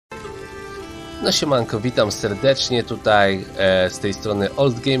No siemanko, witam serdecznie tutaj z tej strony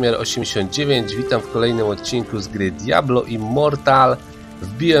OldGamer89. Witam w kolejnym odcinku z gry Diablo Immortal.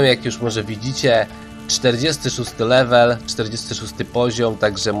 Wbiłem, jak już może widzicie, 46 level, 46 poziom,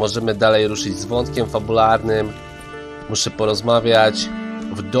 także możemy dalej ruszyć z wątkiem fabularnym. Muszę porozmawiać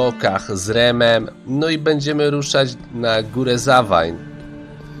w dokach z Remem, no i będziemy ruszać na górę Zavain,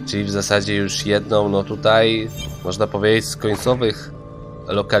 czyli w zasadzie już jedną, no tutaj można powiedzieć z końcowych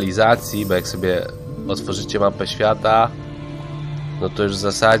lokalizacji, bo jak sobie otworzycie mapę świata, no to już w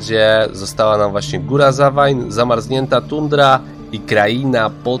zasadzie została nam właśnie Góra Zavain, zamarznięta tundra i kraina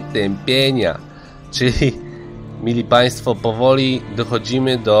potępienia. Czyli, mili Państwo, powoli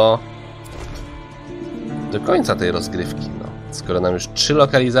dochodzimy do końca tej rozgrywki. No, skoro nam już 3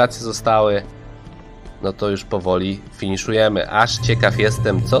 lokalizacje zostały, no to już powoli finiszujemy. Aż ciekaw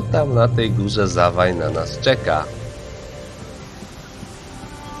jestem, co tam na tej Górze Zavain na nas czeka.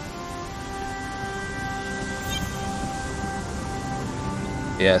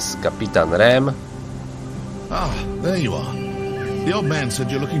 Jest kapitan Rem. Ah, there you are. The old man said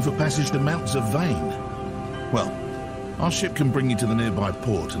you're looking for passage to Mount Zavain. Well, our ship can bring you to the nearby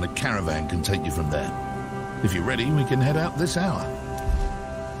port and a caravan can take you from there. If you're ready, we can head out this hour.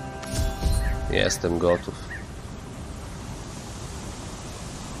 Jestem gotów.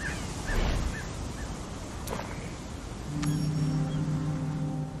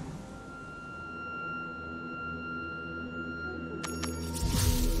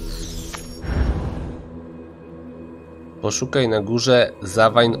 Poszukaj na górze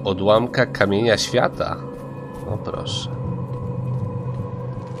Zavain odłamka kamienia świata. O proszę.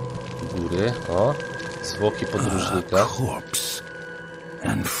 Góry, o. Zwłoki podróżnika. Corpse.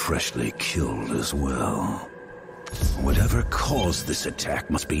 And freshly killed as well. Whatever caused this attack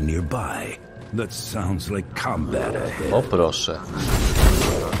must be nearby. That sounds like combat ahead. O proszę.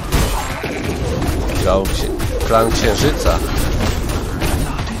 Klan Księżyca.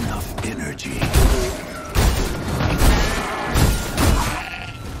 Not enough energy.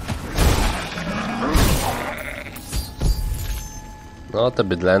 No, te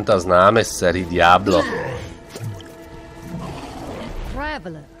bydlęta znamy z serii Diablo.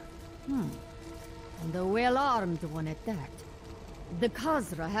 Traveler. And a well-armed one at that. The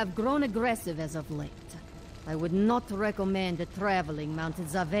Khazra have grown aggressive as of late. I would not recommend traveling Mount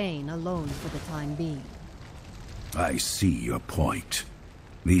Zavain alone for the time being. I see your point.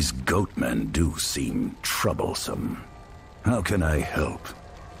 These goatmen do seem troublesome. How can I help?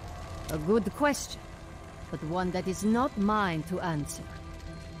 A good question, but one that is not mine to answer.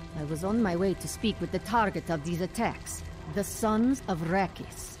 I was on my way to speak with the target of these attacks, the Sons of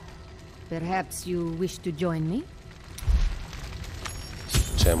Rakis. Perhaps you wish to join me?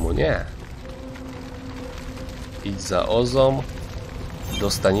 Czemu nie? Idź za Ozą do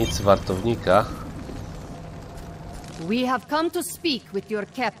stanicy wartownika. We have come to speak with your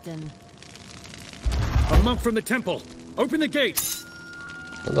captain. A monk from the temple. Open the gates.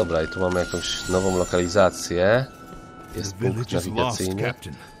 No dobra, i tu mamy jakąś nową lokalizację. Jest punkt Village is lost, nawigacyjny.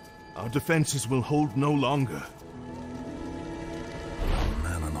 Captain. Our defenses will hold no longer.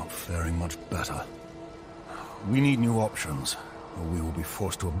 Men are not faring much better. We need new options, or we will be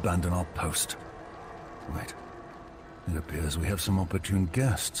forced to abandon our post. Wait. It appears we have some opportune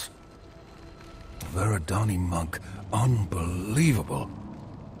guests. A Veradani monk. Unbelievable.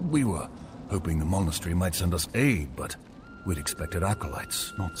 We were hoping the monastery might send us aid, but we'd expected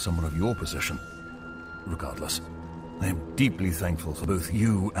acolytes, not someone of your position. Regardless, I am deeply thankful for both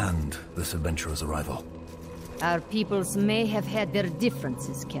you and this adventurer's arrival. Our peoples may have had their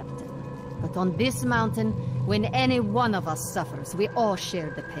differences, Captain. But on this mountain, when any one of us suffers, we all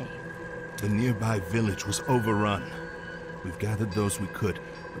share the pain. The nearby village was overrun. We've gathered those we could,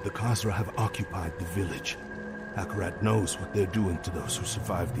 but the Khazra have occupied the village. Akarat knows what they're doing to those who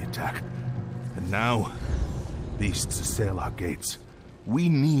survived the attack. And now, beasts assail our gates. We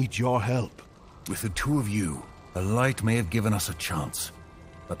need your help. With the two of you, the light may have given us a chance.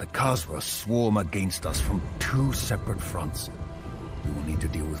 But the Khazra swarm against us from 2 separate fronts. We will need to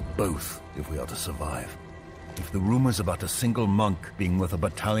deal with both if we are to survive. If the rumors about a single monk being with a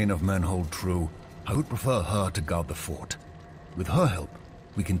battalion of men hold true, I would prefer her to guard the fort. With her help,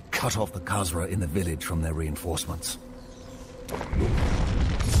 we can cut off the Khazra in the village from their reinforcements.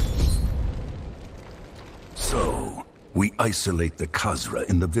 So, we isolate the Khazra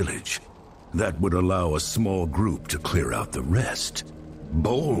in the village. That would allow a small group to clear out the rest.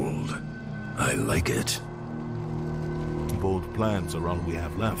 Bold. I like it. Bold plans are all we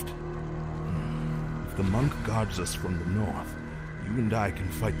have left. If the monk guards us from the north, you and I can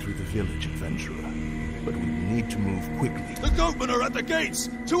fight through the village, adventurer. But we need to move quickly. The goatmen are at the gates!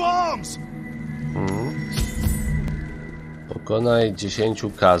 To arms! Pokonaj 10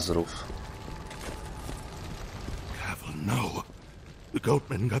 kazrów. No. The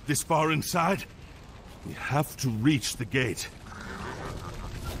goatmen got this far inside. We have to reach the gate.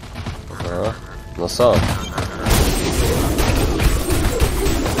 Aha. No są.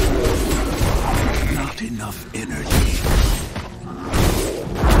 Not enough energy.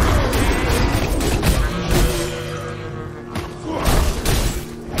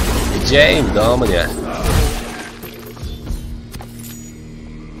 Idzie im do mnie.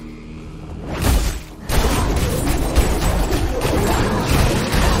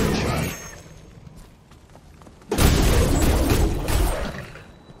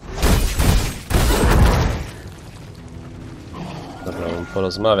 Dobra, mam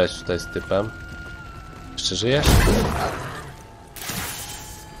porozmawiać tutaj z typem. Jeszcze żyjesz?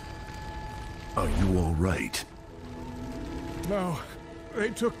 Are you all right? No,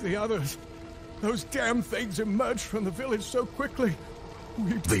 they took the others. Those damn things emerged from the village so quickly.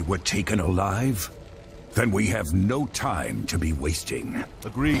 They were taken alive? Then we have no time to be wasting.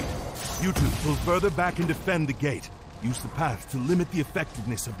 Agreed. You two pull further back and defend the gate. Use the path to limit the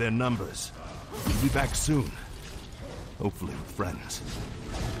effectiveness of their numbers. We'll be back soon. Hopefully with friends.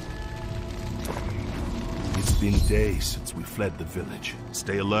 It's been days since we fled the village.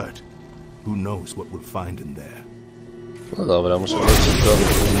 Stay alert. Who knows what we'll find in there. No dobra, muszę wrócić do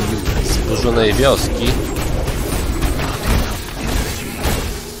zburzonej wioski.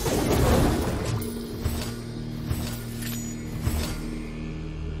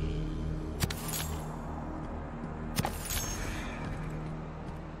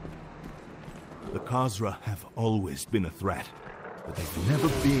 The Khazra have always been a threat, but they've never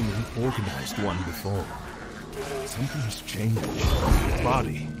been an organized one before. Something's changed. The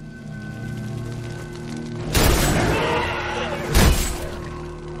body.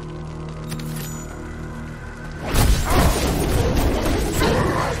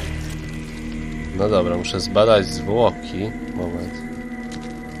 No dobra, muszę zbadać zwłoki. Moment.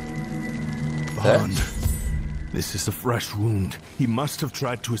 Bond. This is a fresh wound. He must have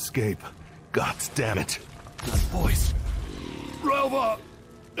tried to escape. God damn it. That voice. Rova!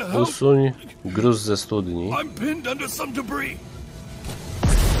 Usuń gruz ze studni. I'm pinned under some debris.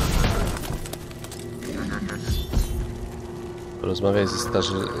 Porozmawiaj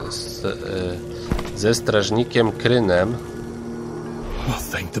ze strażnikiem Krynem. Oh,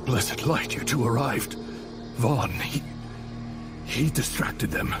 thank the blessed light you two arrived. Vaughn, he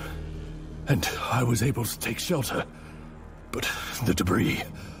distracted them. And I was able to take shelter. But the debris...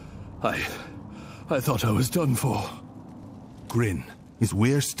 I thought I was done for. Grin, is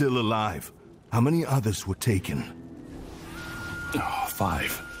Weir still alive? How many others were taken? Oh,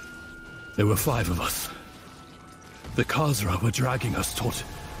 5. There were 5 of us. The Khazra were dragging us toward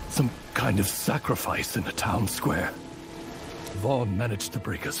some kind of sacrifice in the town square. Vaughn managed to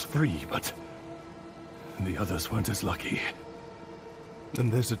break us free, but the others weren't as lucky.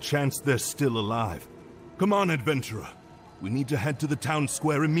 Then there's a chance they're still alive. Come on, adventurer. We need to head to the town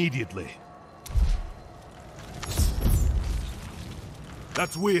square immediately.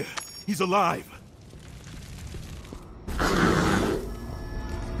 That's Weir. He's alive.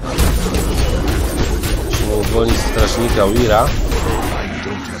 Musimy uwolnić strażnika Weira. I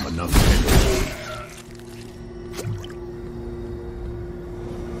don't have enough energy.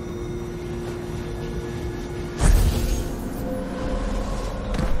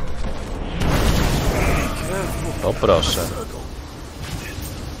 O proszę.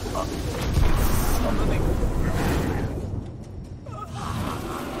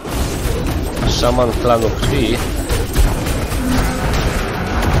 Szaman klanu krwi.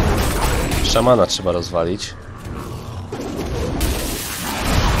 Szamana trzeba rozwalić.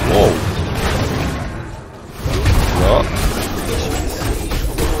 Wow. No.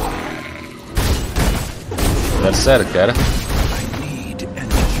 Berserker.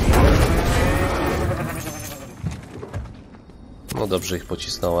 No dobrze ich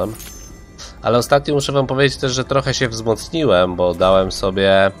pocisnąłem. Ale ostatnio muszę wam powiedzieć też, że trochę się wzmocniłem, bo dałem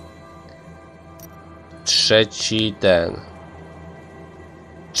sobie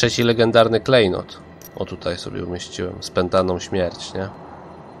trzeci legendarny klejnot. O, tutaj sobie umieściłem. Spętaną śmierć, nie?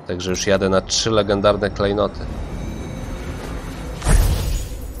 Także już jadę na 3 legendarne klejnoty.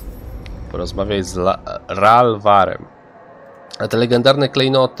 Porozmawiaj z Ralvarem. A te legendarne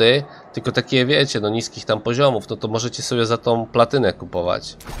klejnoty, tylko takie, wiecie, no niskich tam poziomów, no to możecie sobie za tą platynę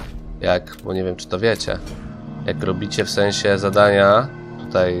kupować. Jak, bo nie wiem, czy to wiecie. Jak robicie w sensie zadania,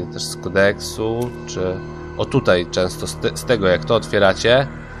 tutaj też z kodeksu, czy... O, tutaj często z tego, jak to otwieracie,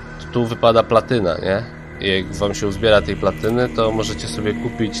 to tu wypada platyna, nie? I jak wam się uzbiera tej platyny, to możecie sobie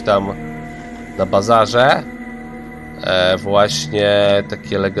kupić tam na bazarze właśnie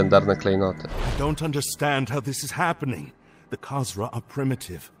takie legendarne klejnoty. I don't understand how this is happening. The Khazra are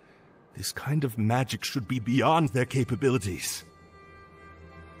primitive. This kind of magic should be beyond their capabilities.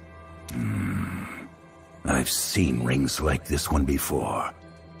 I've seen rings like this one before.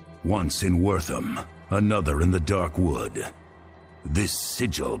 Once in Wortham, another in the Dark Wood. This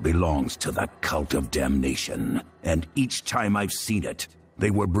sigil belongs to the Cult of Damnation, and each time I've seen it,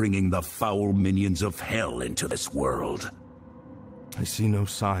 they were bringing the foul minions of hell into this world. I see no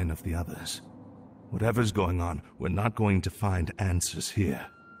sign of the others. Whatever's going on, we're not going to find answers here.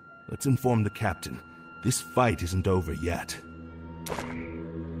 Let's inform the captain. This fight isn't over yet.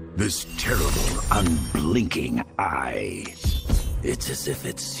 This terrible, unblinking eye. It's as if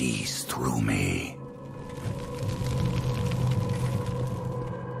it sees through me.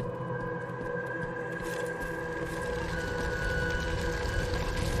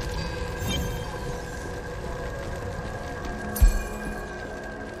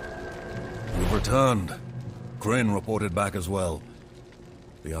 We've returned. Crane reported back as well.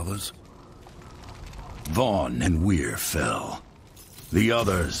 The others? Vaughn and Weir fell. The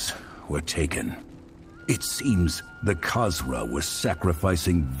others were taken. It seems the Khazra were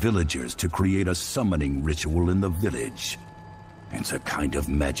sacrificing villagers to create a summoning ritual in the village. It's a kind of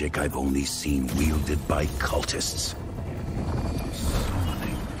magic I've only seen wielded by cultists.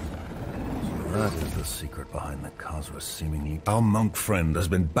 Summoning. So that is the secret behind the Khazra seemingly... Our monk friend has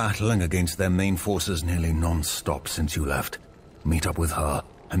been battling against their main forces nearly non-stop since you left. Meet up with her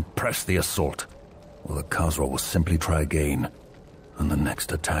and press the assault, or the Khazra will simply try again, and the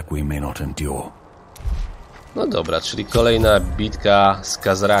next attack we may not endure. No dobra, czyli kolejna bitka z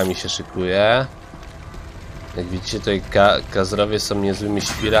Khazrami się szykuje. Jak widzicie, tutaj Khazrowie są niezłymi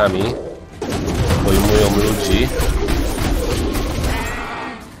świrami. Pojmują ludzi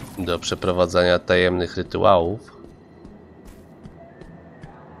do przeprowadzania tajemnych rytuałów.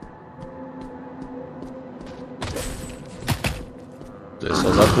 Tu jest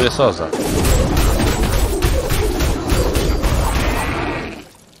Oza, tu jest Oza.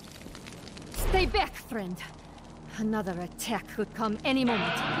 Stay back, friend. Another attack could come any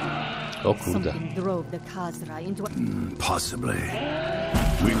moment. O kurde. Something drove the Khazra into... Possibly.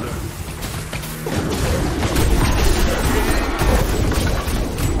 We learn.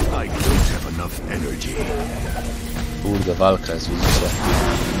 I don't have enough energy. Kurde, walka jest, widzicie.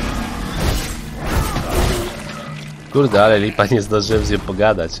 Kurde, ale lipa, nie zdążyłem z nią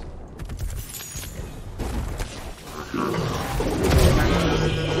pogadać.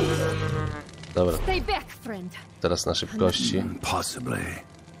 Dobra. Teraz na szybkości. Possibly.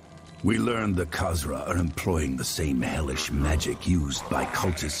 We learned the Khazra are employing the same hellish magic used by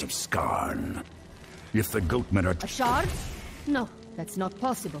cultists of Skarn. If the goatmen are... A shard? No, that's not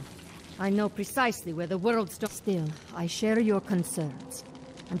possible. I know precisely where the world stops. Still, I share your concerns.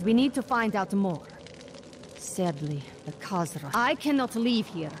 And we need to find out more. Sadly, the Khazra... I cannot leave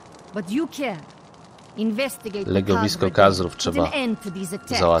here, but you can. Investigate the Legowisko Khazrów trzeba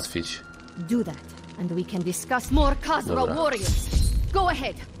załatwić. Do that, and we can discuss more Khazra warriors. Go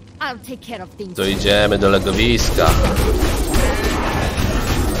ahead. I'll take care of things. To idziemy do legowiska.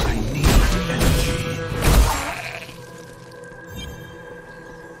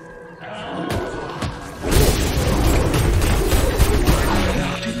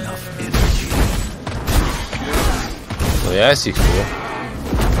 No jest ich tu.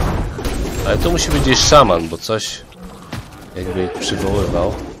 Ale tu musi być gdzieś szaman, bo coś jakby ich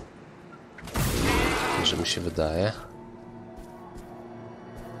przywoływał. Że mi się wydaje.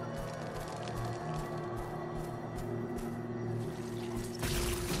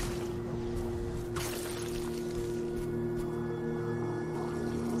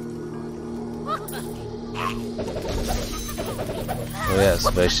 To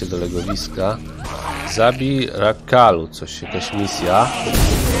jest wejście do legowiska. Zabij Rakalu, coś, jakaś misja.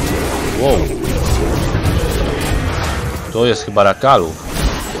 Wow. To jest chyba Rakalu.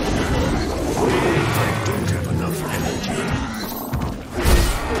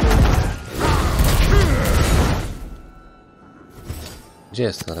 Gdzie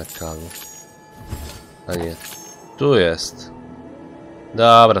jest ten Rakalu? A nie, tu jest.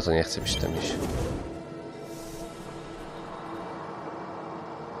 Dobra, to nie chcę mi się tam iść.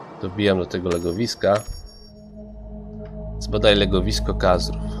 Dobijam do tego legowiska. Zbadaj legowisko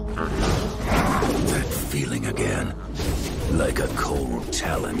Khazrów. That feeling again, like a cold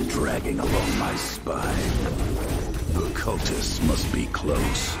talon dragging along my spine. The cultists must be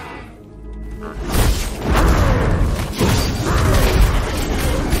close.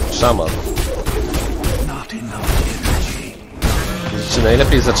 Szaman. Not enough energy. Oczywiście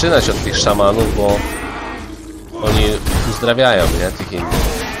najlepiej zaczynać od tych szamanów, bo oni uzdrawiają, nie? Tych innych.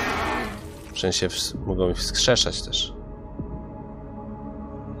 W sensie mogą ich wskrzeszać też.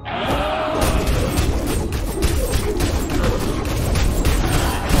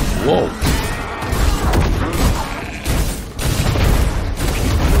 Wow.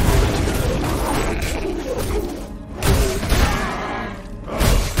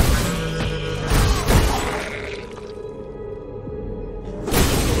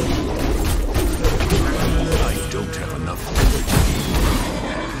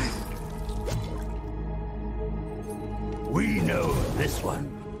 We know this one,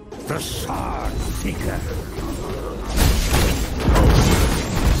 the Shard Seeker.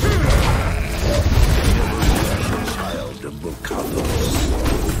 Child of Vulcanos.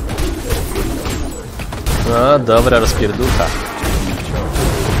 No, dobra rozpierducha.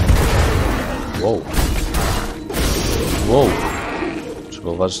 Wow. Wow.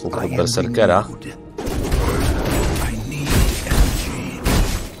 Trzeba uważać na tego berserkera.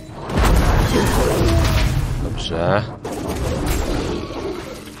 Dobrze.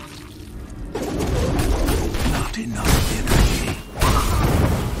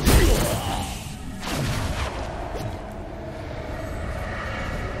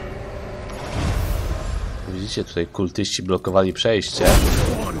 Widzicie, tutaj kultyści blokowali przejście.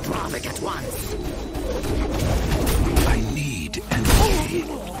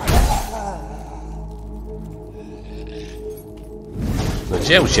 No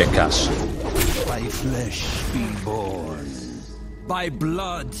gdzie uciekasz? By flesh be born. By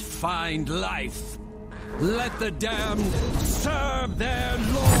blood find life. Let the damned serve their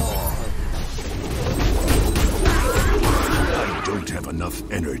lord. I don't have enough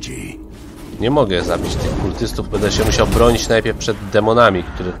energy. Nie mogę zabić tych kultystów, będę się musiał bronić najpierw przed demonami,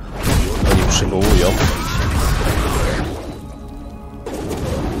 które oni przywołują.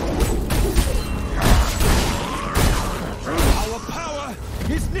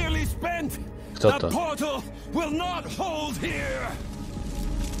 Kto to?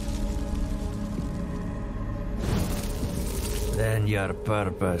 Then your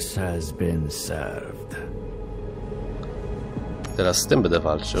purpose has been served. Teraz z tym będę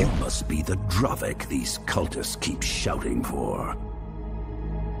walczył. You must be the Dravik these cultists keep shouting for.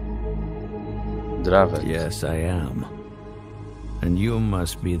 Dravik. Yes, I am. And you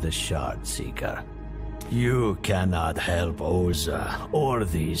must be the Shard Seeker. You cannot help Oza or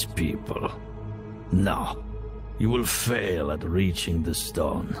these people. No. You will fail at reaching the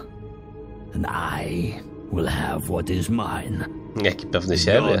stone. And I will have what is mine. Jaki pewny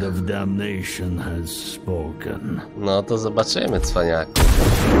siebie. God of damnation has spoken. No to zobaczymy, cwaniaki.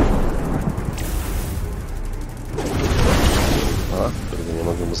 O, kurde, nie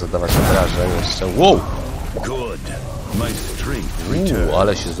mogę mu zadawać obrażeń jeszcze. Wow!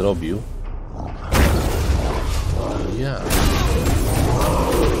 Ale się zrobił. Ja.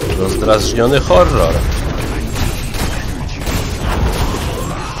 Rozdrażniony horror.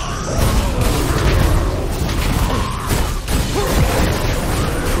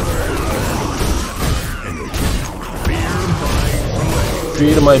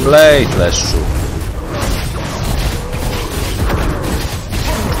 Fear my blade, leszczu.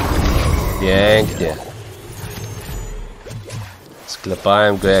 Pięknie.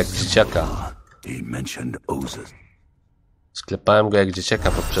 Sklepałem go jak dzieciaka. Sklepałem go jak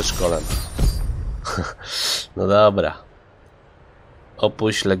dzieciaka pod przedszkolem. No dobra.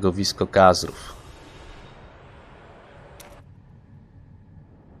 Opuść legowisko kazrów.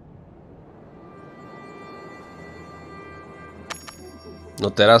 No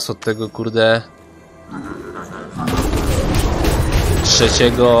teraz od tego, kurde,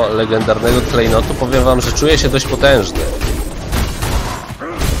 trzeciego legendarnego klejnotu powiem wam, że czuję się dość potężny.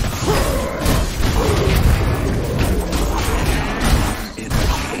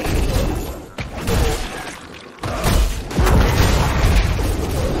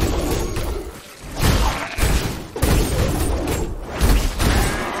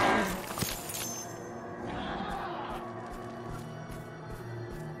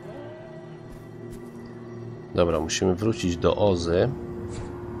 Dobra, musimy wrócić do Ozy.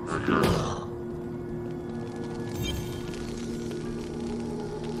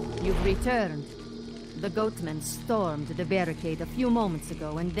 You've returned. The goatmen stormed the barricade a few moments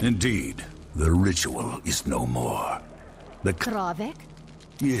ago and then... Indeed, the ritual is no more. The Dravik?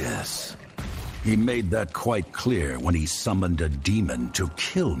 Yes. He made that quite clear when he summoned a demon to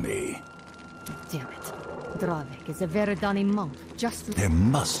kill me. Damn it. Dravik is a Veridani monk, just... There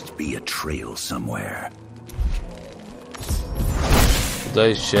must be a trail somewhere.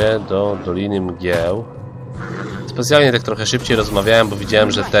 Udaj się do Doliny Mgieł. Specjalnie tak trochę szybciej rozmawiałem, bo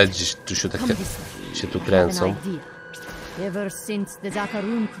widziałem, że te gdzieś tu się tak się tu kręcą. Ever since the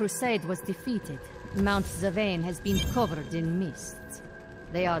Zagrajmy crusade was defeated, Mount Zavain has been covered in mists.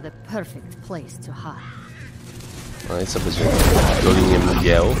 They are the perfect place to hide. No i co będzie w Dolinie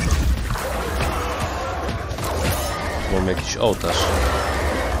Mgieł? Mam jakiś ołtarz.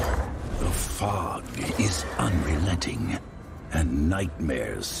 The fog is unrelenting, and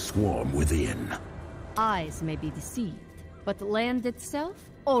nightmares swarm within. Eyes may be deceived, but land itself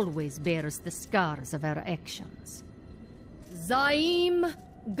always bears the scars of our actions. Zaim,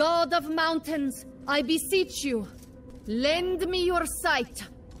 god of mountains, I beseech you, lend me your sight.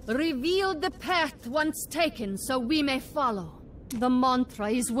 Reveal the path once taken so we may follow. The mantra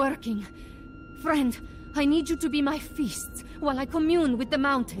is working. Friend, I need you to be my feasts while I commune with the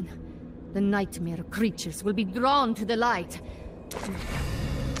mountain. The nightmare creatures will be drawn to the light.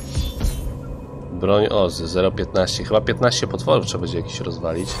 Broń Ozy 0,15. Chyba 15 potworów trzeba będzie jakiś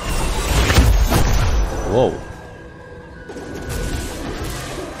rozwalić. Wow.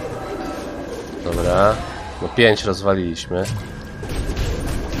 Dobra. No 5 rozwaliliśmy.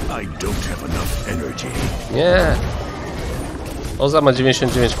 Nie. Oza ma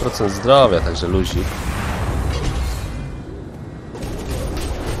 99% zdrowia, także luzik.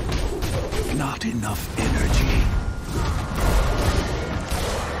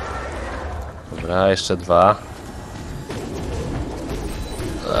 Dobra, jeszcze 2.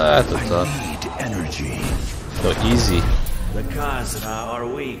 To easy. The Khazra are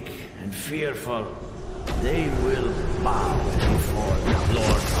weak and fearful. They will bow before the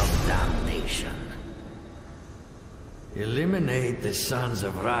Lord of Damnation. Eliminate the sons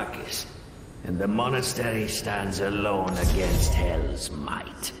of Rakis, and the monastery stands alone against Hell's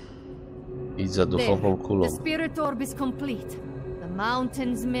might. Idź za duchową kulą. The spirit orb is complete. The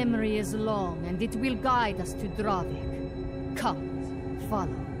mountain's memory is long, and it will guide us to Dravik. Come,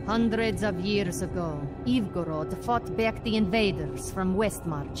 follow. Hundreds of years ago, Ivgorod fought back the invaders from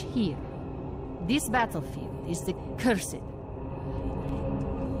Westmarch here. This battlefield is the cursed.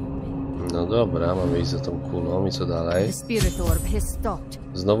 No dobra, mamy iść za tą kulą i co dalej? The spirit orb has stopped.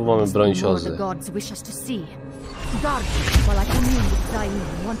 Znowu mamy bronić Ozy. The gods wish us to see. Guard while I commune with Zaim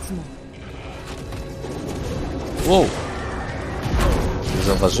once more. Wow! Nie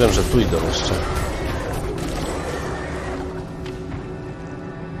zauważyłem, że tu idą jeszcze.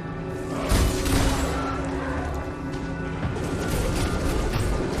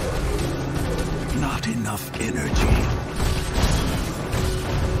 Not enough energy.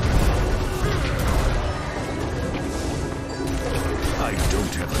 I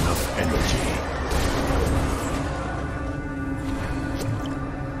don't have enough energy.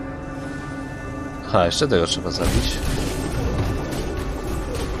 Ha, jeszcze tego trzeba zabić.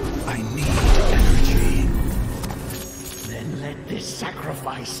 I need energy. Then let this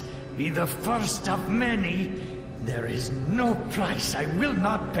sacrifice be the first of many. There is no price I will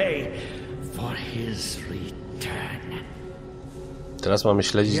not pay for his return. Teraz mamy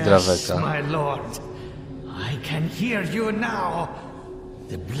śledzić Yes, Draveka. my lord. I can hear you now.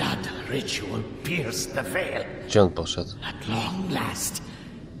 The blood ritual pierced the veil. Gdzie on poszedł? At long last,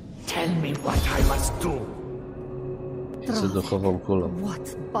 tell me what I must do. Z duchową kulą.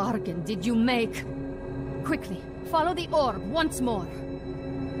 What bargain did you make? Quickly, follow the orb once more.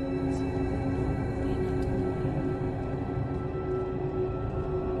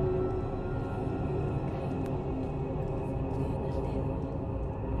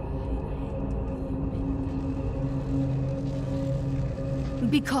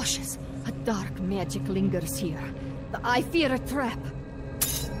 Be cautious. A dark magic lingers here. I fear a trap.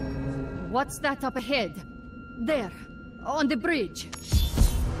 What's that up ahead? There, on the bridge.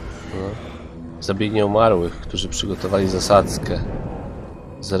 Zabij nieumarłych, którzy przygotowali zasadzkę.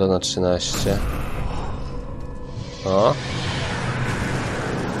 0 na 13. O!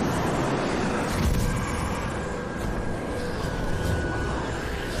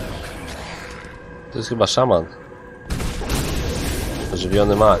 To jest chyba szaman.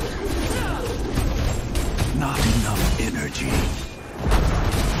 Ożywiony mag. Not enough energy.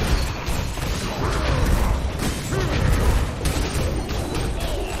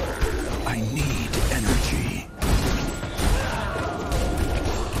 I need energy.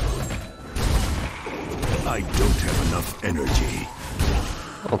 I don't have enough energy.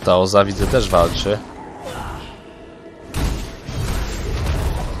 O, ta Oza widzę też walczy.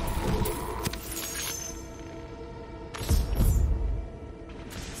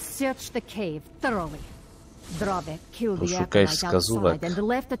 Search the cave thoroughly. Dravek killed the Poszukaj acolyte wskazówek. outside and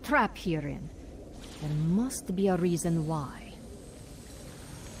left a trap herein. There must be a reason why.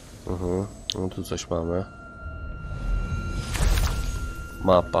 No tu coś mamy.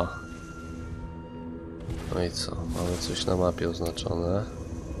 Mapa. No i co? Mamy coś na mapie oznaczone.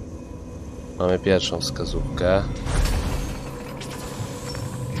 Mamy pierwszą wskazówkę.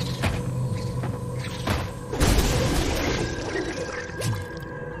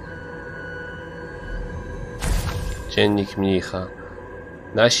 Dziennik mnicha.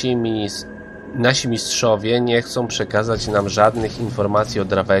 Nasi mistrzowie nie chcą przekazać nam żadnych informacji o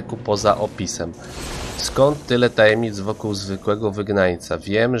Draveku poza opisem. Skąd tyle tajemnic wokół zwykłego wygnańca?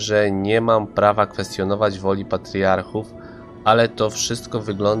 Wiem, że nie mam prawa kwestionować woli patriarchów, ale to wszystko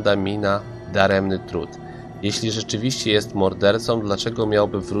wygląda mi na daremny trud. Jeśli rzeczywiście jest mordercą, dlaczego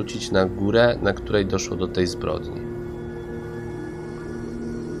miałby wrócić na górę, na której doszło do tej zbrodni?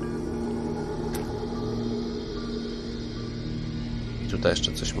 I tutaj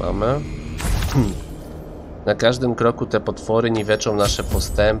jeszcze coś mamy. Na każdym kroku te potwory niweczą nasze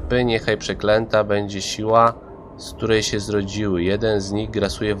postępy. Niechaj przeklęta będzie siła, z której się zrodziły. Jeden z nich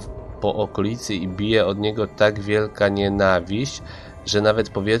grasuje po okolicy i bije od niego tak wielka nienawiść, że nawet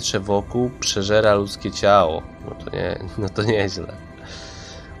powietrze wokół przeżera ludzkie ciało. No to nieźle.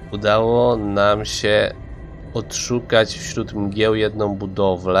 Udało nam się odszukać wśród mgieł jedną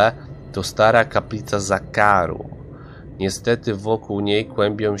budowlę. To stara kaplica Zakaru. Niestety wokół niej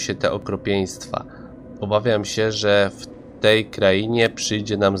kłębią się te okropieństwa. Obawiam się, że w tej krainie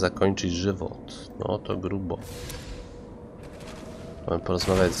przyjdzie nam zakończyć żywot. No to grubo. Mamy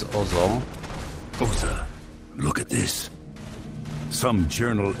porozmawiać z Ozą. Oza, look at this. Some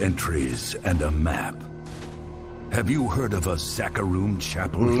journal entries and a map. Have you heard of a Zakarum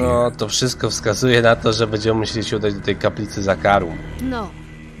chapel here? No, to wszystko wskazuje na to, że będziemy musieli się udać do tej kaplicy Zakarum. No,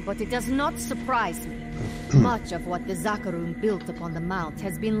 but it does not surprise me. Much of what the Zakarum built upon the mount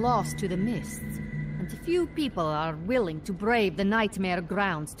has been lost to the mists, and few people are willing to brave the nightmare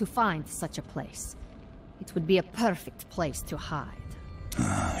grounds to find such a place. It would be a perfect place to hide.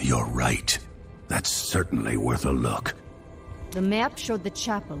 You're right. That's certainly worth a look. The map showed the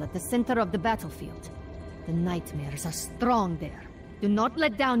chapel at the center of the battlefield. The nightmares are strong there. Do not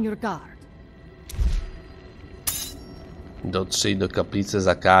let down your guard. Dotrzyj do kaplicy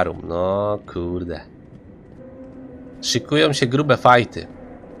Zakarum. No kurde. Szykują się grube fajty.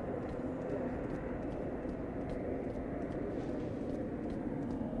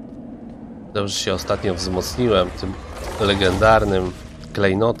 Dobrze się ostatnio wzmocniłem tym legendarnym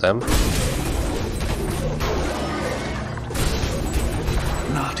klejnotem.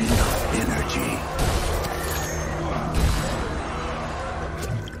 Not enough energy.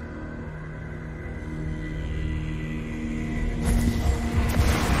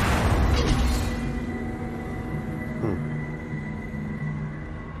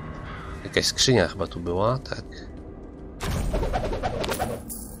 Jakaś skrzynia chyba tu była, tak.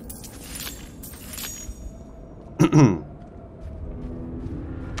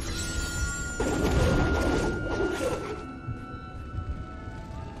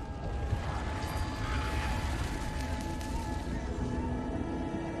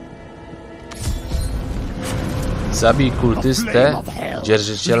 Zabij kultystę,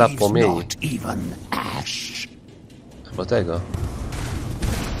 dzierżyciela płomieni. Chyba tego.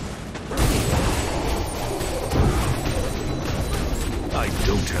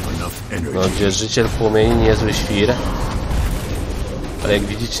 No, dzierżyciel płomieni, niezły świr. Ale jak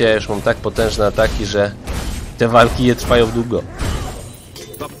widzicie, już mam tak potężne ataki, że te walki nie trwają długo.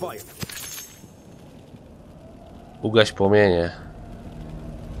 Ugaś płomienie.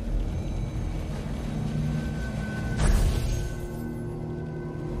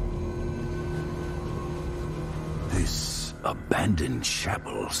 This abandoned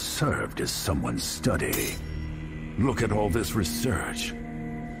chapel served as someone's study. Look at all this research.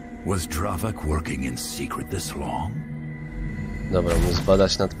 Was Dravek working in secret this long? Dobra, musimy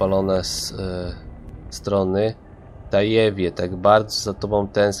zbadać nadpalone strony. Tajewie, tak bardzo za tobą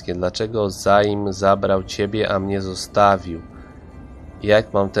tęsknię. Dlaczego Zaim zabrał ciebie, a mnie zostawił?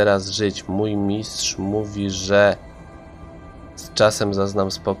 Jak mam teraz żyć? Mój mistrz mówi, że z czasem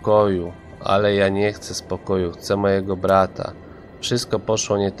zaznam spokoju, ale ja nie chcę spokoju, chcę mojego brata. Wszystko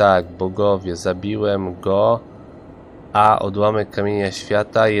poszło nie tak, bogowie, zabiłem go, a odłamek kamienia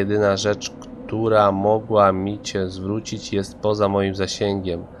świata, jedyna rzecz, która mogła mi cię zwrócić, jest poza moim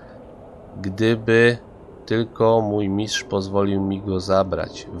zasięgiem. Gdyby tylko mój mistrz pozwolił mi go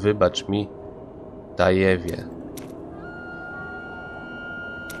zabrać. Wybacz mi, Tajewie.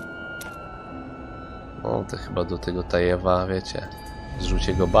 No to chyba do tego Tajewa, wiecie, z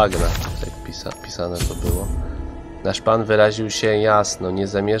żółciego bagna, tak pisane to było. Nasz pan wyraził się jasno, nie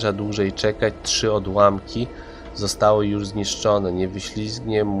zamierza dłużej czekać, 3 odłamki zostały już zniszczone, nie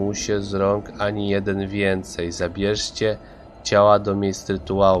wyślizgnie mu się z rąk ani jeden więcej. Zabierzcie ciała do miejsc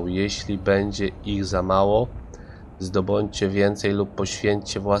rytuału. Jeśli będzie ich za mało, zdobądźcie więcej lub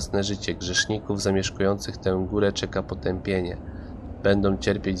poświęćcie własne życie. Grzeszników zamieszkujących tę górę czeka potępienie. Będą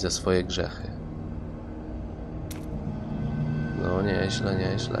cierpieć za swoje grzechy. No nieźle,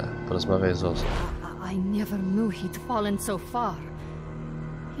 nieźle. Porozmawiaj z Ozą. I never knew he'd fallen so far.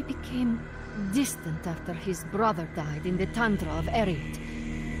 He became distant after his brother died in the tundra of Eriot.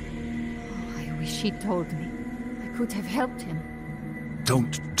 Oh, I wish he'd told me. I could have helped him.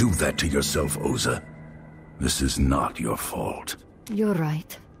 Don't do that to yourself, Oza. This is not your fault. You're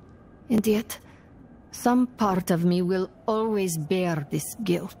right. And yet, some part of me will always bear this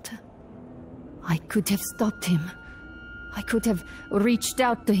guilt. I could have stopped him. I could have reached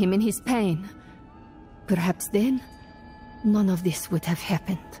out to him in his pain. Perhaps then, none of this would have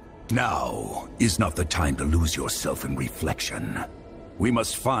happened. Now is not the time to lose yourself in reflection. We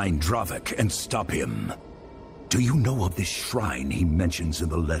must find Dravik and stop him. Do you know of this shrine he mentions in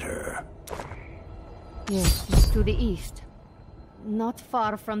the letter? Yes, it's to the east. Not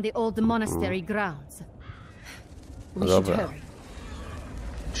far from the old monastery grounds. We should hurry.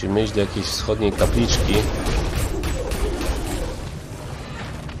 Musimy iść do jakiejś wschodniej kapliczki.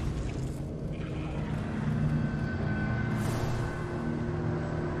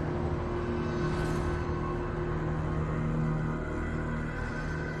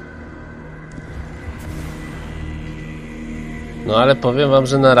 No ale powiem wam,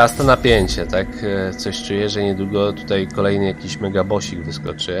 że narasta napięcie, tak? Coś czuję, że niedługo tutaj kolejny jakiś megabosik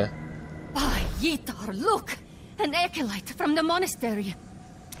wyskoczy. Yitar, look! An acolyte from the monastery.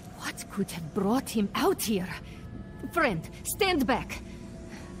 What could have brought him out here? Friend, stand back.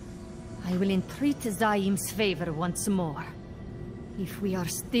 I will entreat Zaim's favor once more. If we are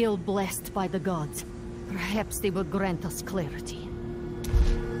still blessed by the gods, perhaps they will grant us clarity.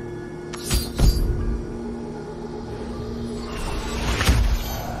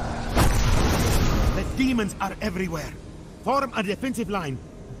 Demons are everywhere. Form a defensive line.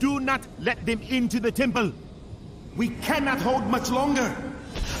 Do not let them into the temple. We cannot hold much longer.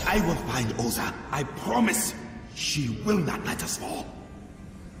 I will find Oza. I promise. She will not let us fall.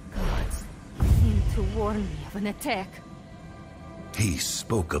 Gods seem to warn me of an attack. He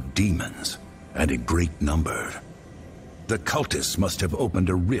spoke of demons, and in great number. The cultists must have opened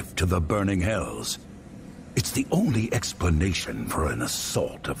a rift to the burning hells. It's the only explanation for an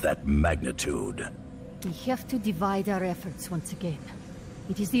assault of that magnitude. We have to divide our efforts once again.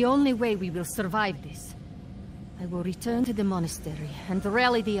 It is the only way we will survive this. I will return to the monastery and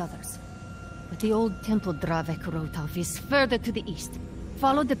rally the others. But the old temple Dravik wrote of is further to the east.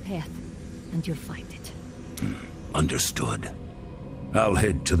 Follow the path, and you'll find it. Understood. I'll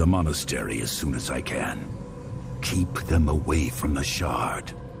head to the monastery as soon as I can. Keep them away from the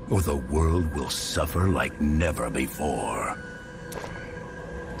shard, or the world will suffer like never before.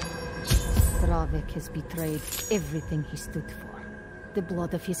 Dravik has betrayed everything he stood for. The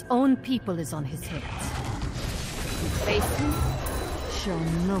blood of his own people is on his hands. You face him, show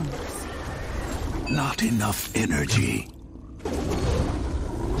no mercy. Not enough energy.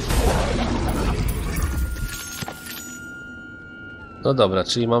 No dobra,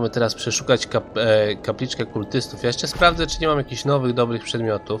 czyli mamy teraz przeszukać kapliczkę kultystów. Ja jeszcze sprawdzę, czy nie mam jakichś nowych, dobrych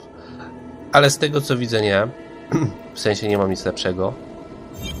przedmiotów. Ale z tego co widzę nie. W sensie nie mam nic lepszego.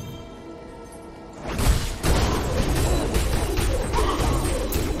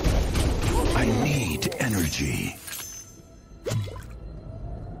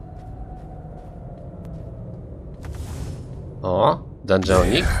 O,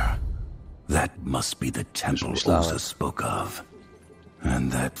 dungeonik. That must be the temple Oza spoke of.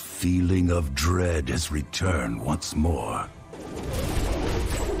 And that feeling of dread has returned once more.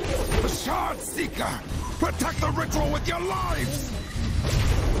 The Shard Seeker! Protect the ritual with your lives!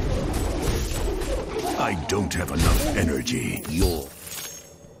 I don't have enough energy.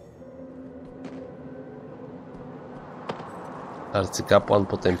 Arcykapłan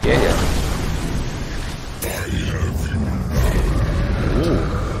potępienia.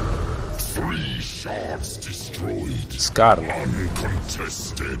 Skarn.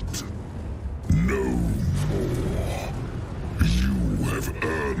 Uncontested. No more. You have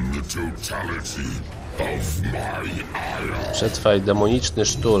earned the totality of my ire. Przetrwaj demoniczny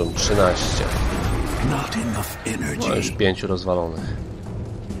szturm 13. Not enough energy. No już 5 rozwalonych.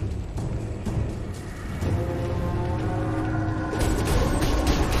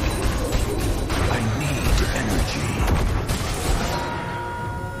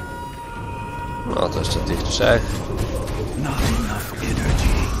 No to jeszcze tych 3.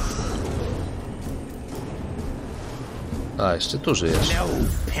 A, jeszcze tu żyjesz. No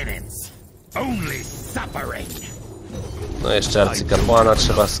penance, only suffering. No jeszcze arcykapłana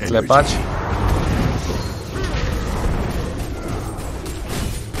trzeba sklepać.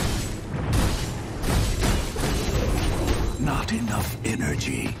 Not enough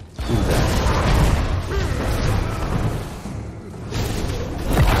energy.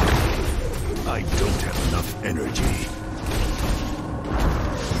 I don't have enough energy.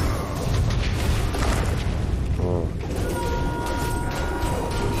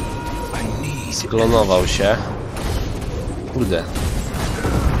 Sklonował się. Kurde.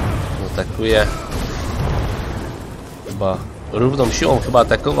 Atakuje. Chyba równą siłą chyba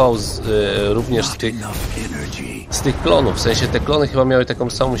atakował również z tych klonów. W sensie te klony chyba miały taką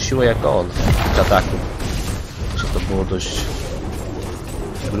samą siłę jak on w ataku. Że to było dość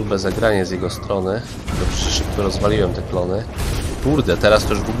grube zagranie z jego strony. Dobrze, szybko rozwaliłem te klony. Kurde, teraz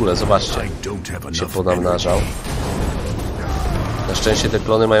to już w ogóle, zobaczcie, się ponamnażał. Na szczęście te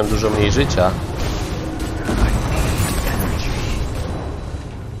klony mają dużo mniej życia.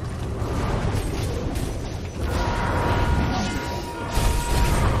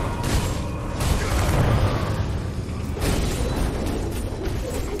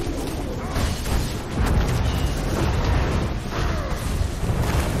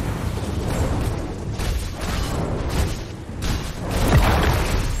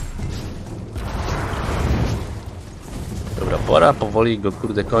 Pora powoli go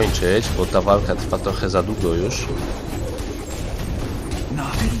kurde kończyć, bo ta walka trwa trochę za długo już.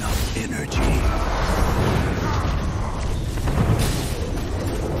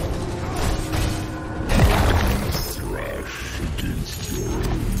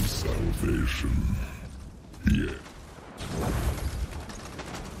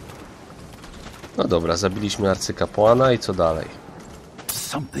 No dobra, zabiliśmy arcykapłana i co dalej?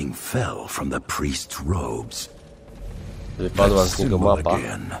 Something fell from the priest's robes. Wypadła z niego mapa.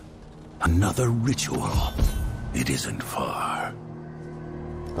 Another ritual. It isn't far.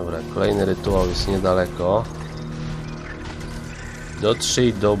 Dobra, kolejny rytuał jest niedaleko.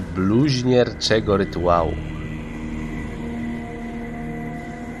 Dotrzyj do bluźnierczego rytuału.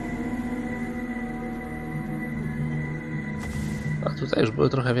 A tutaj już były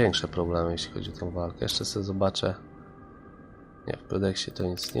trochę większe problemy, jeśli chodzi o tą walkę. Jeszcze sobie zobaczę. Nie, w kodeksie to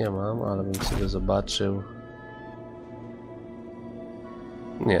nic nie mam, ale bym sobie zobaczył.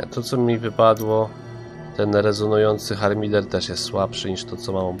 Nie, to co mi wypadło, ten rezonujący harmider też jest słabszy niż to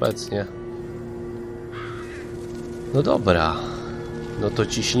co mam obecnie. No dobra, no to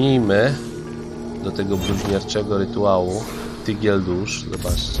ciśnijmy do tego bluźnierczego rytuału. Tygiel dusz,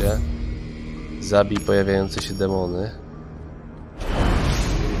 zobaczcie. Zabij pojawiające się demony.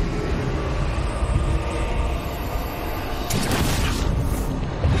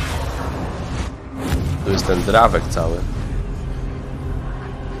 Tu jest ten drawek cały.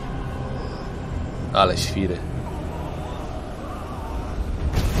 Ale świry.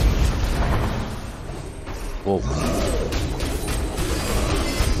 Wow.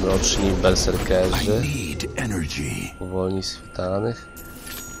 Mroczni berserkerzy. Uwolnij switanych.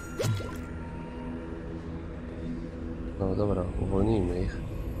 No dobra, uwolnijmy ich.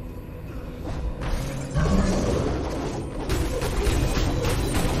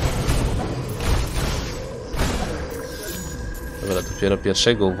 Dobra, dopiero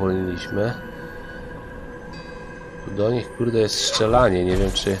pierwszego uwolniliśmy. Tu do nich, kurde, jest strzelanie. Nie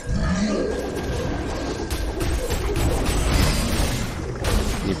wiem, czy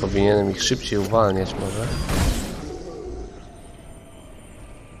nie powinienem ich szybciej uwalniać może.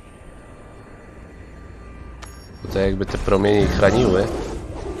 Tutaj jakby te promienie ich raniły.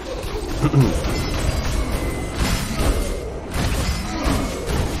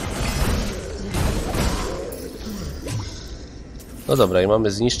 No dobra, i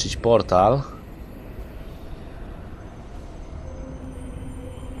mamy zniszczyć portal.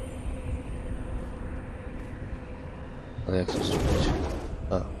 Ale jak to zrobić?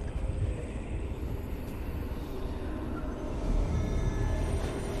 A.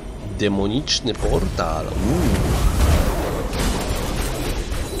 Demoniczny portal.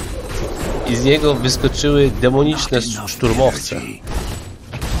 I z niego wyskoczyły demoniczne szturmowce.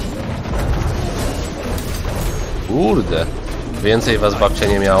 Kurde. Więcej was babcia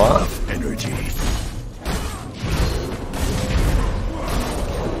nie miała?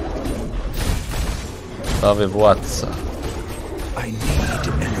 Nowy władca.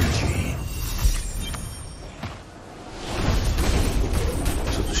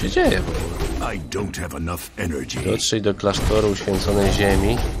 Co tu się dzieje w ogóle? Dotrzyj do klasztoru uświęconej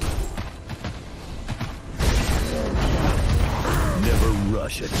ziemi. Never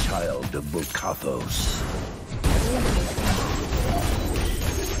rush a child of Bukathos.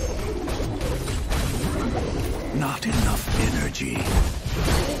 Not enough energy.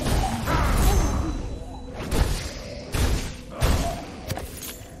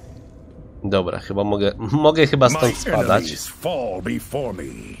 Dobra, chyba mogę chyba stąd spadać.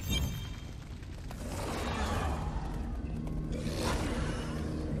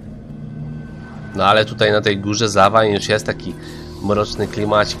 No ale tutaj na tej górze Zavain już jest taki mroczny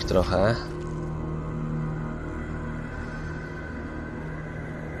klimacik trochę.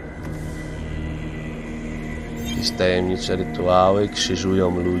 Jakieś tajemnicze rytuały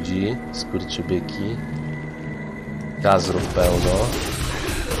krzyżują ludzi, skurczybyki. Gazrów pełno.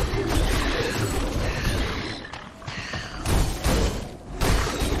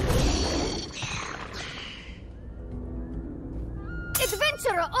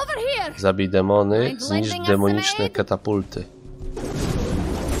 Zabij demony, zniszcz demoniczne katapulty.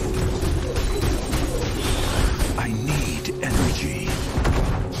 I need energy.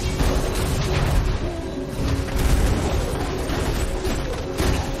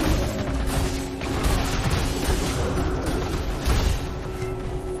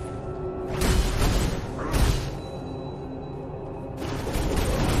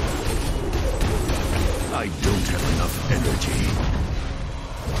 I don't have enough energy.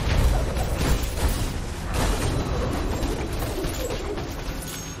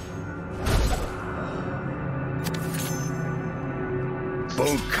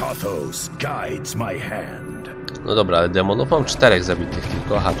 Kathos guides my hand. No dobra, ale demonów mam 4 zabitych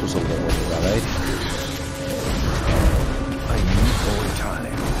tylko. Aha, tu są demony dalej. I need more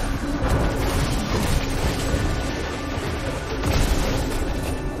time.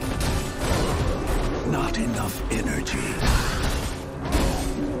 Not enough energy.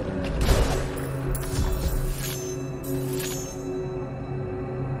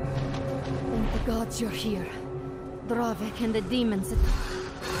 Thank the gods you're here. Dravek and the demons.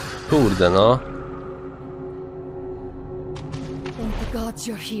 Kurde, no. Thank the gods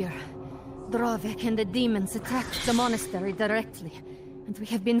you're here. Dravek and the demons attacked the monastery directly, and we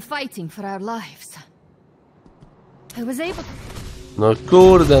have been fighting for our lives. I was able to... No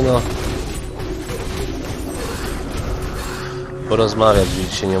kurde, no. Porozmawiać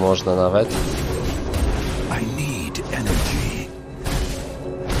się nie można nawet. I need energy.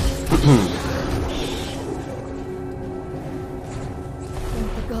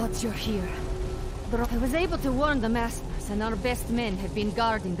 You're here. I was able to warn the masters, and our best men have been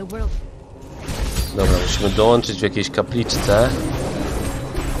guarding the world. Dobra, musimy dołączyć w jakiejś kapliczce.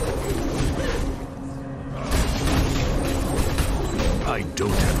 I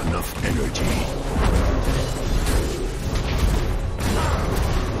don't have enough energy.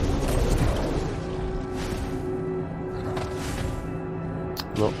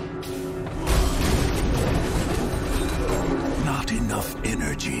 No. Not enough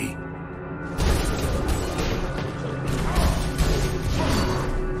energy.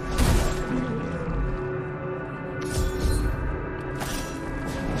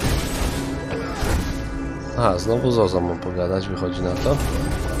 Aha, znowu z Ozą mam pogadać, wychodzi na to.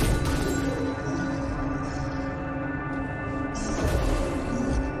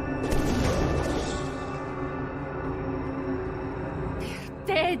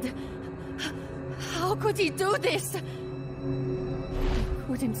 Dead. How could he do this?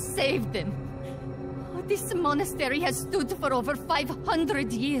 Couldn't save them. This monastery has stood for over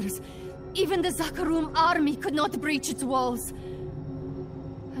 500 years. Even the Zagrajmy army could not breach its walls.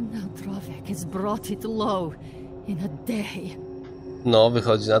 And now Dravek has brought it low in a day. No,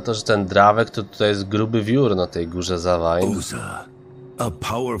 wychodzi na to, że ten Dravek to tutaj jest gruby wiór na tej górze Zavain. Oza, a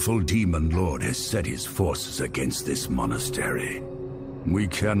powerful demon lord has set his forces against this monastery. We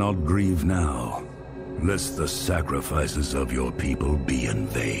cannot grieve now, lest the sacrifices of your people be in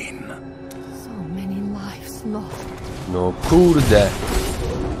vain. So many lives lost. No kurde.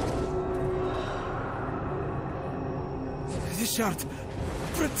 The shard!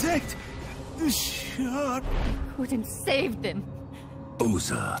 Protect the shard! Couldn't save them.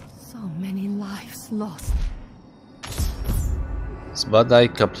 Oza. So many lives lost. Zbadaj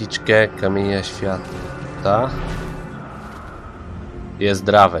kapliczkę kamienia świata. Jest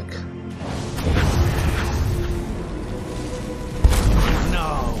Dravek.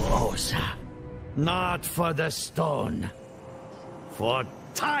 No, Oza. Not for the stone. For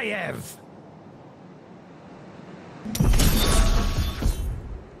Tayev.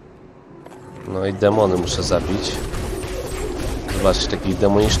 No i demony muszę zabić. Zobaczcie, takich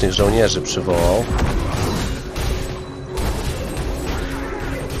demonicznych żołnierzy przywołał.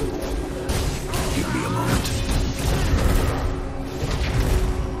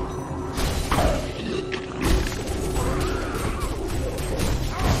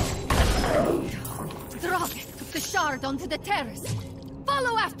 Dravek took the onto the terrace.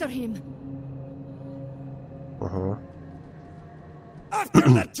 Follow after him. After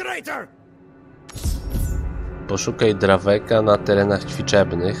the traitor! Poszukaj Draveka na terenach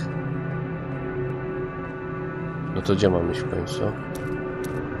ćwiczebnych. No to gdzie mam iść w końcu?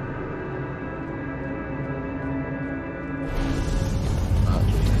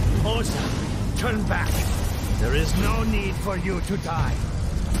 Osa, turn back. There is no need for you to die.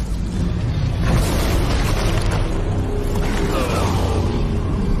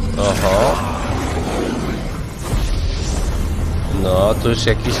 Oho. No, to już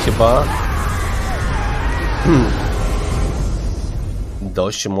jakiś chyba...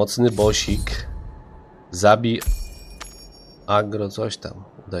 Dość mocny bossik. Zabij... Agro coś tam.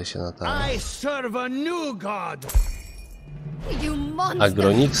 Udaj się na tam. I serve a new god. You monster!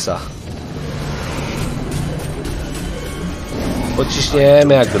 Agronixa.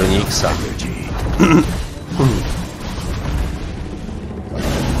 Pociśniemy Agronixa.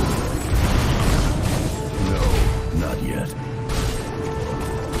 Not yet.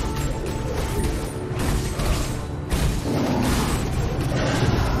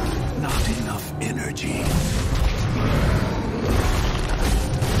 Not enough energy.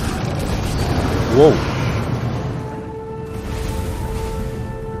 Wow.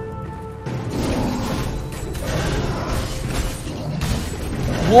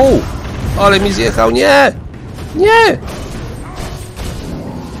 Wow. Ale mi zjechał, nie! Nie!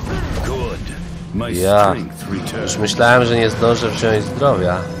 Ja już myślałem, że nie zdążę wziąć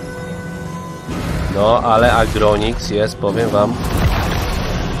zdrowia. No, ale Agronix jest, powiem wam,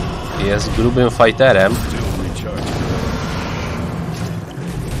 jest grubym fighterem.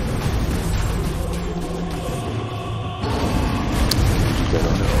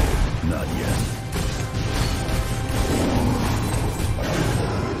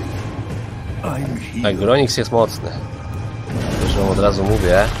 Agronix jest mocny. Już wam od razu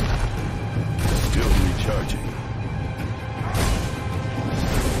mówię.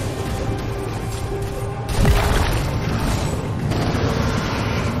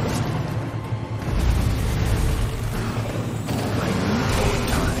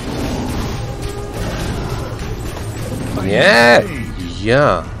 Nie!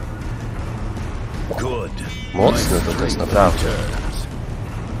 Ja! Mocny to jest naprawdę.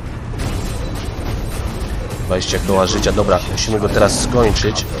 20 koła życia. Dobra, musimy go teraz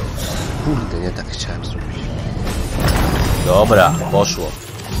skończyć. Kurde, nie tak chciałem zrobić. Dobra, poszło.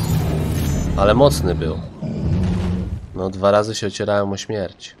 Ale mocny był. No, 2 razy się ocierałem o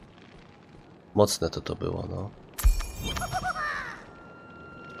śmierć. Mocne to było, no.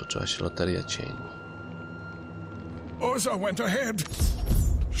 Poczęła się loteria cieni. Osa went ahead.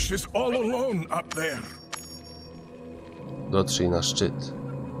 She's all alone up there. Dotrzyj na szczyt.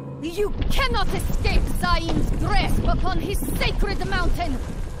 You cannot escape Zain's grasp upon his sacred mountain.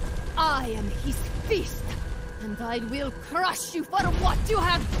 I am his fist, and I will crush you for what you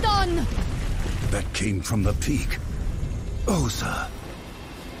have done. That came from the peak. Osa.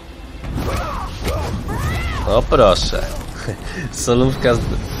 O proszę. Solówka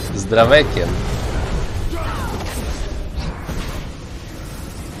z Dravekiem.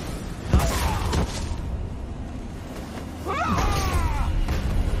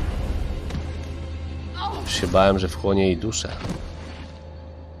 Się bałem, że wchłonie jej duszę.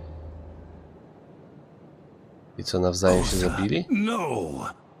 I co, nawzajem się zabili? No.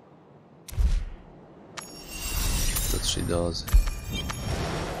 Dotrzyj do Ozy.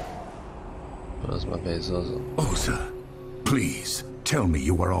 Porozmawiaj z Ozą. Osa, please, tell me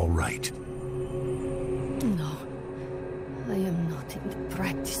you are all right. No, I am not in the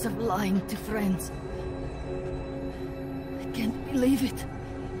practice of lying to friends. I can't believe it.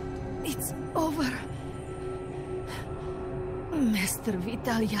 It's over. Master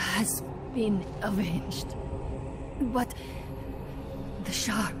Vitalia has been avenged. But the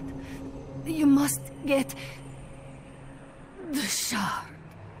shard. You must get the shard.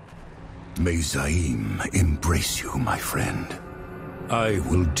 May Zaim embrace you, my friend. I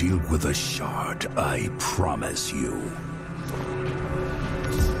will deal with the shard, I promise you.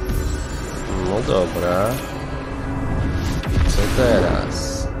 No dobra. I co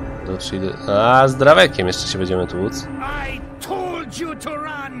teraz? Dotrzyj do... A, z Dravekiem jeszcze się będziemy tłuc. I told you to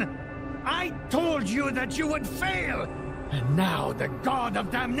run! I told you that you would fail! And now the god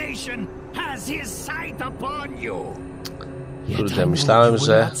of damnation has his sight upon you! Kurde, myślałem,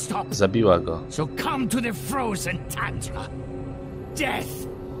 że zabiła go. So come to the frozen tundra. Death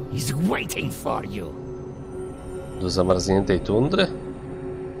is waiting for you. Do zamarzniętej tundry?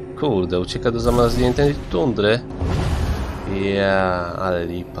 Kurde, ucieka do zamarzniętej tundry. Ja, ale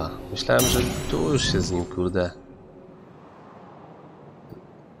lipa. Myślałem, że tu już się z nim, kurde,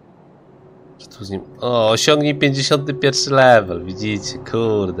 Co tu z nim? O, osiągnij 51 level, widzicie,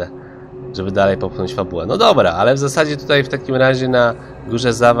 kurde. Żeby dalej popchnąć fabułę. No dobra, ale w zasadzie tutaj w takim razie na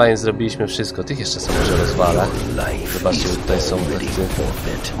Górze Zavain zrobiliśmy wszystko. Tych jeszcze sobie może rozwalę. Zobaczcie, że tutaj są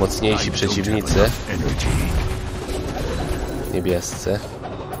mocniejsi przeciwnicy. Niebiescy.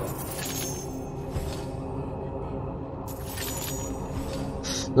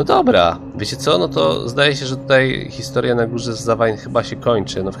 No dobra, wiecie co? No to zdaje się, że tutaj historia na Górze Zavain chyba się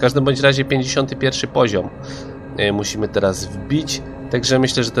kończy. No w każdym bądź razie 51 poziom musimy teraz wbić. Także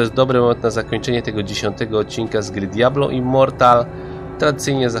myślę, że to jest dobry moment na zakończenie tego 10. odcinka z gry Diablo Immortal.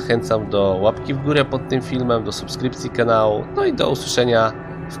 Tradycyjnie zachęcam do łapki w górę pod tym filmem, do subskrypcji kanału, no i do usłyszenia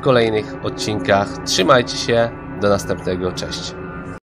w kolejnych odcinkach. Trzymajcie się, do następnego, cześć.